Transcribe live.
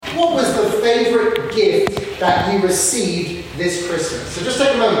what was the favourite gift that you received this Christmas? So just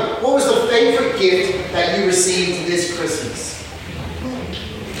take a moment. What was the favourite gift that you received this Christmas?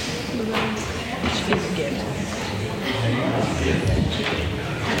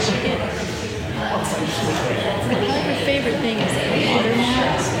 My favorite thing is that water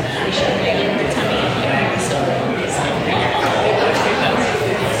mats. We should make it in the tummy and stuff. It was pretty low key.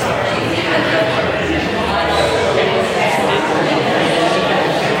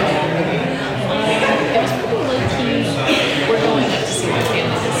 We're going up to see my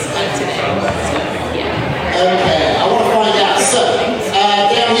family today. So, yeah. Okay, I want to find out. So,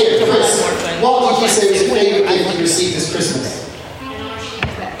 down here, Chris, what would you say was your favourite gift you received this Christmas?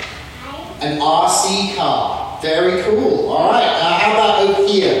 An RC car. Very cool. All right. How about over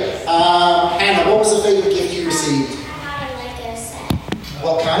here? Hannah, what was the favourite gift you received? A Lego set.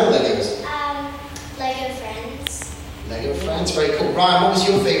 What kind of Legos? Lego Friends. Lego Friends. Very cool. Ryan, what was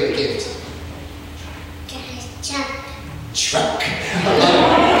your favourite gift? Jump. Truck.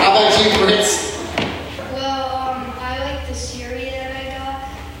 How about you, Fritz? Well, I like the Siri that I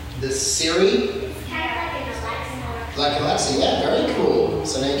got. The Siri? Kind of like an Alexa. Like Alexa, yeah, very cool.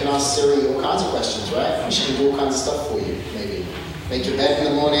 So now you can ask Siri all kinds of questions, right? And she can do all kinds of stuff for you, maybe. Make your bed in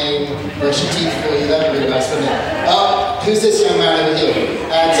the morning, brush your teeth for you, that would be nice, wouldn't it? Who's this young man over here?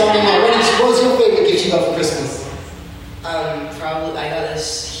 Tell me more, what was your favourite gift you got for Christmas? Probably I got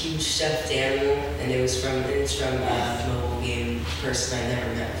this huge stuffed animal, and it's from a mobile game person I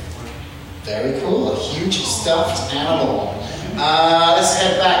never met before. Very cool, a huge stuffed animal. Let's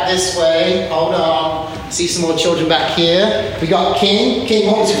head back this way. Hold on. See some more children back here. We got King. King,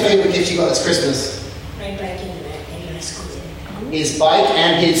 what was your favourite gift you got this Christmas? My bike and my scooter. His bike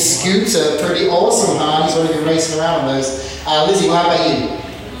and his scooter. Pretty awesome, huh? He's already been racing around on those. Lizzie, how about you?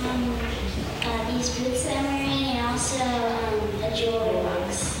 These boots that I'm wearing, and also a jewelry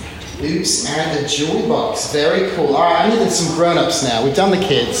box. Boots and a jewelry box. Very cool. All right, I needed some grown-ups now. We've done the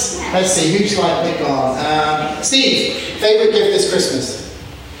kids. Let's see, who's going to pick on? Steve, favourite gift this Christmas?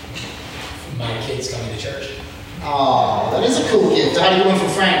 My kids coming to church. Oh, that is a cool gift. I had a one from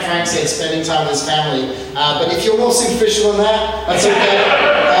Frank. Frank said spending time with his family. But if you're more superficial than that, that's okay.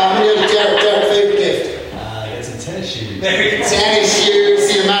 I'm going to go to Derek. Derek, favourite gift? It's a tennis shoe. Tennis shoes.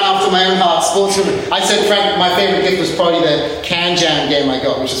 See, a man after my own heart. Sportsman. I said, Frank, my favourite gift was probably the Can Jam game I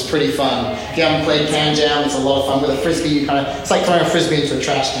got, which is pretty fun. If you haven't played Can Jam, it's a lot of fun. With a frisbee, you it's like throwing a frisbee into a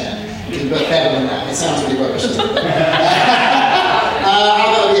trash can. You can do it better than that. It sounds really rubbish.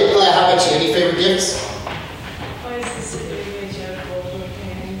 How about you, Claire? How about you? Any favourite gifts?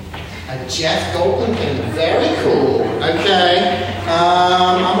 A Jeff Goldblum painting. Very cool. Okay.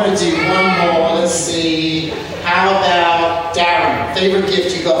 I'm going to do one more. Let's see. How about Darren? Favourite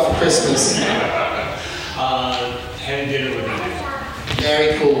gift you got for Christmas? Having dinner with me.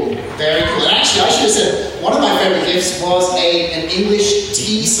 Very cool. Very cool. And actually, I should have said one of my favourite gifts was an English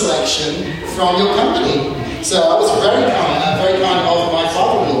tea selection from your company. So I was very kind of my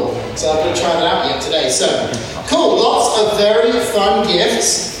father-in-law. So I'm going to try that out yet today. So, cool. Lots of very fun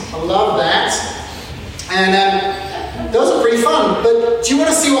gifts. I love that. And those are pretty fun. But do you want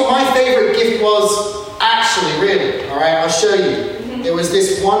to see what my favourite gift was actually, really? All right, I'll show you. It was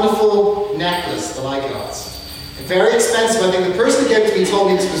this wonderful necklace that I got. Very expensive. I think the person who gave it to me told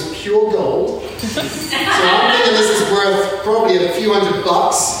me this was pure gold. So I'm thinking this is worth probably a few $100.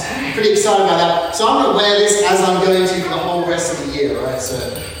 I'm pretty excited about that. So I'm going to wear this as I'm going to for the whole rest of the year. All right, so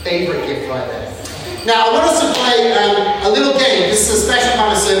favourite gift right there. Now, I want us to play a little game. This is a special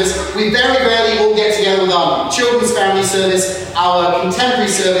kind of service. We very rarely all get together with our children's family service, our contemporary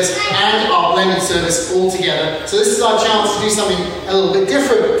service, and our blended service all together. So this is our chance to do something a little bit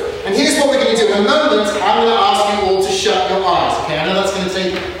different. And here's what we're going to do. In a moment, I'm going to ask you all to shut your eyes, okay? I know that's going to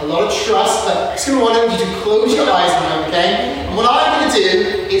take a lot of trust, but I'm just going to want you to close your eyes now, okay? And what I'm going to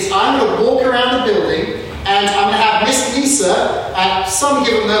do is I'm going to walk around the building, and I'm going to have Miss Lisa at some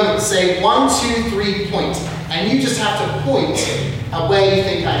given moment say 1, 2, 3, point. And you just have to point at where you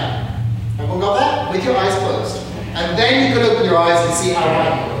think I am. Everyone got that? With your eyes closed. And then you can open your eyes and see how I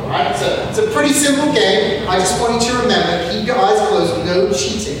am. Alright? So it's a pretty simple game. I just want you to remember, keep your eyes closed, no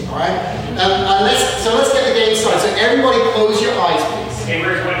cheating. Alright? So let's get the game started. So everybody close your eyes, please. Okay,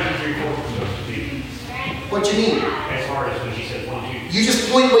 where's 1, 2, 3, 4 supposed to be? What do you mean? As far as when she says 1, 2. You just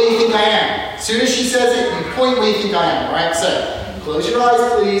point where you think I am. As soon as she says it, you point where you think I am. Alright? So close your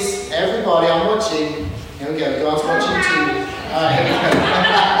eyes, please. Everybody, I'm watching. Here we go. God's watching too. Alright, here we go.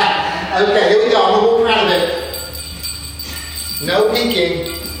 Okay, here we go. I'm going to walk around a bit. No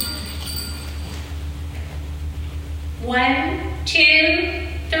peeking. 1, 2,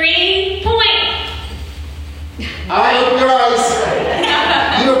 3, point. Alright, open your eyes.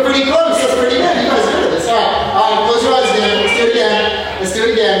 You are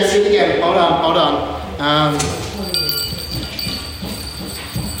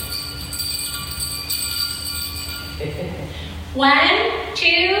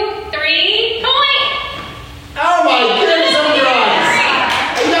 2, 3, point! Oh my goodness, open your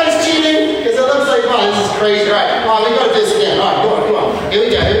eyes. Are you guys cheating? Because it looks like, wow, this is crazy. All right, come on, we've got to do this again. All right, come on. Here we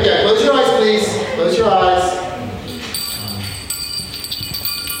go. Close your eyes, please. Close your eyes.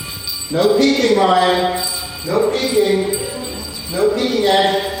 No peeking, Ryan. No peeking. No peeking,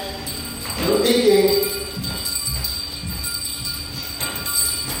 Ed. No peeking.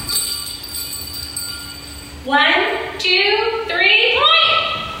 One, 2, 3, point!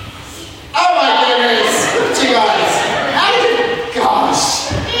 Oh my goodness! Look at you guys! How did you...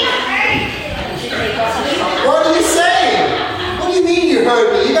 Gosh! What are you saying? What do you mean you heard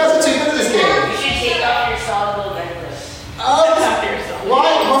me? You guys are too good at this game. You should take off your solid gold necklace. Oh,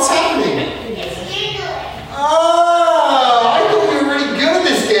 why? What's happening? Oh, I thought you were really good at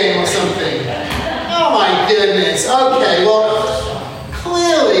this game or something. Oh my goodness. Okay, well,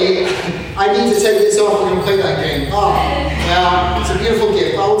 clearly I need to take this off. We're going to play that game. Oh, well, it's a beautiful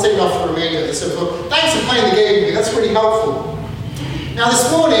gift. I will take it off for the remainder of this episode. Thanks for playing the game with me. That's really helpful. Now this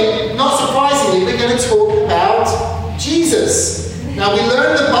morning, not surprisingly, we're going to talk about Jesus. Now we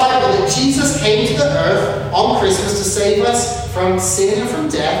learn in the Bible that Jesus came to the earth on Christmas to save us from sin and from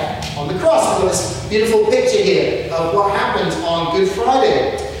death on the cross. We've got this beautiful picture here of what happened on Good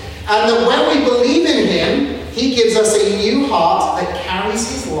Friday. And that when we believe in him, he gives us a new heart that carries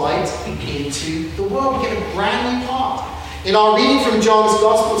his light into the world. We get a brand new heart. In our reading from John's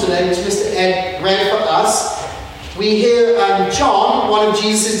Gospel today, which Mr. Ed read for us, we hear John, one of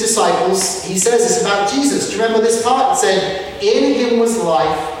Jesus' disciples, he says this about Jesus. Do you remember this part? It said, "In him was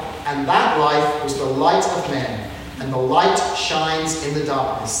life, and that life was the light of men. And the light shines in the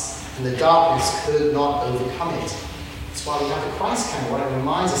darkness, and the darkness could not overcome it." That's why we have the Christ candle. What it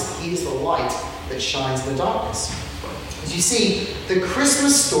reminds us that he is the light that shines in the darkness. As you see, the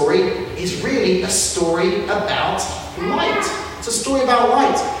Christmas story is really a story about light. It's a story about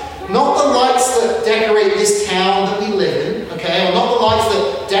light. Not the lights that decorate this town that we live in, okay? Or not the lights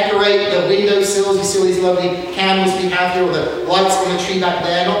that decorate the windowsills. You see all these lovely candles we have here, or the lights on the tree back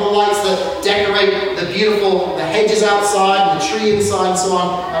there. Not the lights that decorate the hedges outside, and the tree inside, and so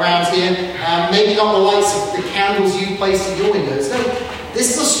on around here. Maybe not the lights of the candles you've placed in your windows. No,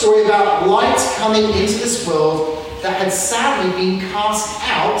 this is a story about light coming into this world that had sadly been cast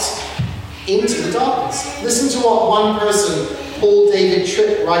out into the darkness. Listen to what one person, Paul David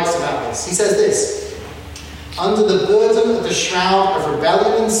Tripp, writes about this. He says this: "Under the burden of the shroud of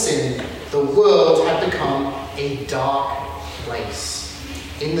rebellion and sin, the world had become a dark place.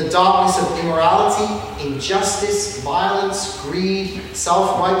 In the darkness of immorality, injustice, violence, greed,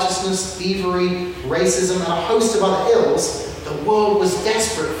 self-righteousness, thievery, racism, and a host of other ills, the world was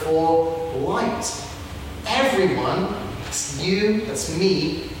desperate for light. Everyone, that's you, that's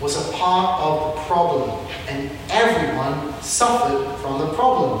me, was a part of the problem, and everyone suffered from the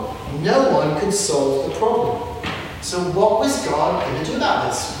problem. No one could solve the problem. So what was God going to do about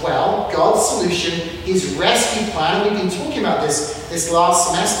this? Well, God's solution, his rescue plan, and we've been talking about this last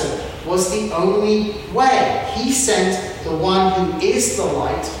semester, was the only way. He sent the one who is the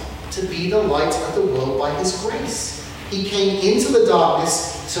light to be the light of the world by his grace. He came into the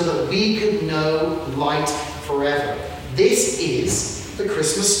darkness so that we could know light forever. This is the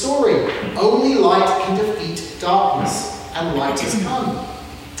Christmas story. Only light can defeat darkness, and light has come.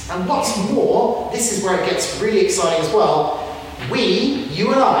 And what's more, this is where it gets really exciting as well.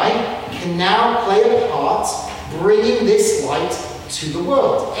 You and I, can now play a part bringing this light to the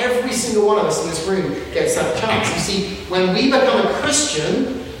world. Every single one of us in this room gets that chance. You see, when we become a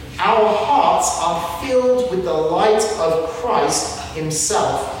Christian, our hearts are filled with the light of Christ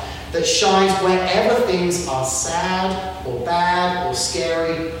himself that shines wherever things are sad or bad or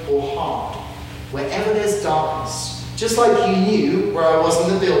scary or hard. Wherever there's darkness. Just like you knew where I was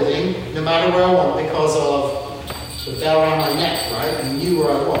in the building, no matter where I went, because of the bell around my neck, right? You knew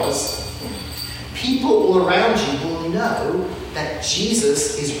where I was. People all around you will know that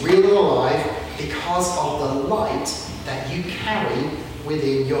Jesus is real and alive because of the light that you carry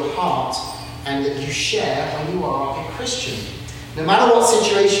within your heart and that you share when you are a Christian. No matter what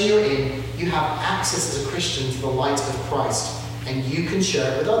situation you're in, you have access as a Christian to the light of Christ, and you can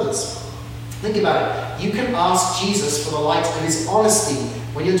share it with others. Think about it. You can ask Jesus for the light of his honesty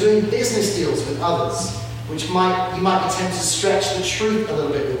when you're doing business deals with others, which you might be tempted to stretch the truth a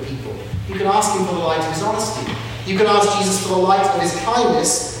little bit with people. You can ask him for the light of his honesty. You can ask Jesus for the light of his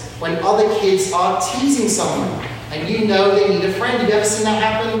kindness when other kids are teasing someone and you know they need a friend. Have you ever seen that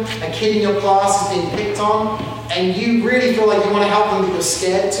happen? A kid in your class is being picked on and you really feel like you want to help them but you're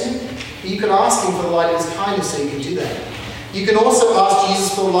scared to. But you can ask him for the light of his kindness so you can do that. You can also ask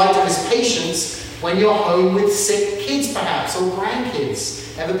Jesus for the light of his patience When you're home with sick kids perhaps, or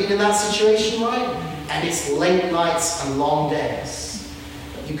grandkids. Ever been in that situation, right? And it's late nights and long days.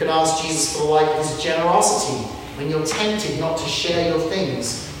 You can ask Jesus for his generosity. When you're tempted not to share your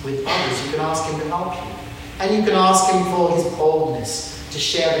things with others, you can ask him to help you. And you can ask him for his boldness to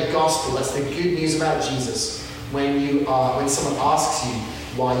share the gospel. That's the good news about Jesus when someone asks you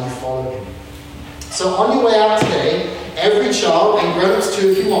why you follow him. So on your way out today, every child, and grown-ups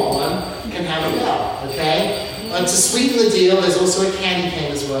too if you want one, can have a bell, okay? To sweeten the deal, there's also a candy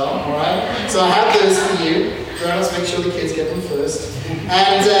cane as well, alright? So I have those for you. Grown-ups, make sure the kids get them first.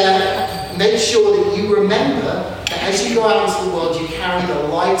 And make sure that you remember that as you go out into the world, you carry the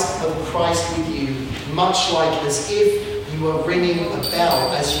light of Christ with you, much like as if you were ringing a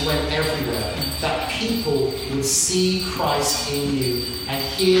bell as you went everywhere. That people would see Christ in you and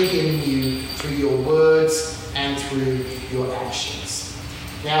hear him in you through your words and through your actions.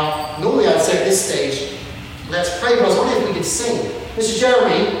 Now, normally I'd say at this stage, let's pray, but I was wondering if we could sing. Mr.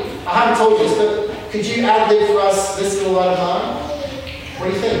 Jeremy, I haven't told you this, but could you ad-lib for us This Little Light of Mine? What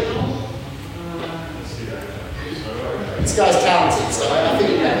do you think? This guy's talented, so I think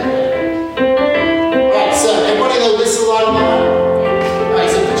you can. Alright, so everybody know This Little Light of Mine? Alright,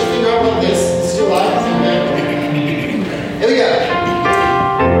 so put your finger up like this. This is your light. Here we go.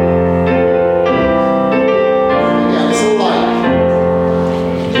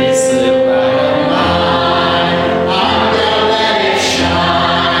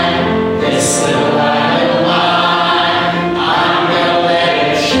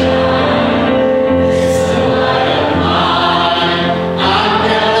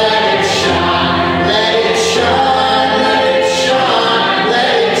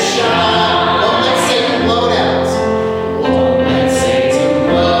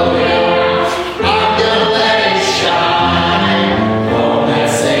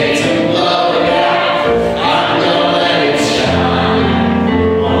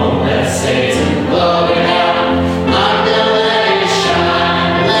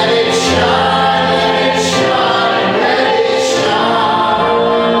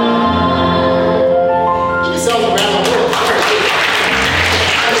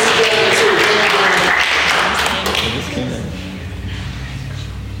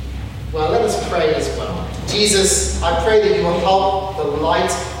 Jesus, I pray that you will help the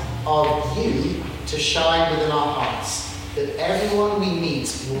light of you to shine within our hearts, that everyone we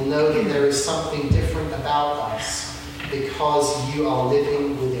meet will know that there is something different about us because you are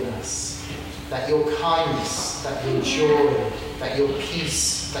living within us, that your kindness, that your joy, that your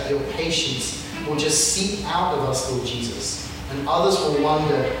peace, that your patience will just seep out of us, Lord Jesus, and others will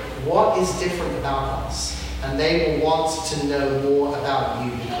wonder what is different about us. And they will want to know more about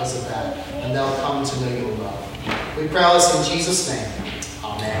you because of that. And they'll come to know your love. We pray all this in Jesus' name.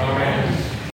 Amen.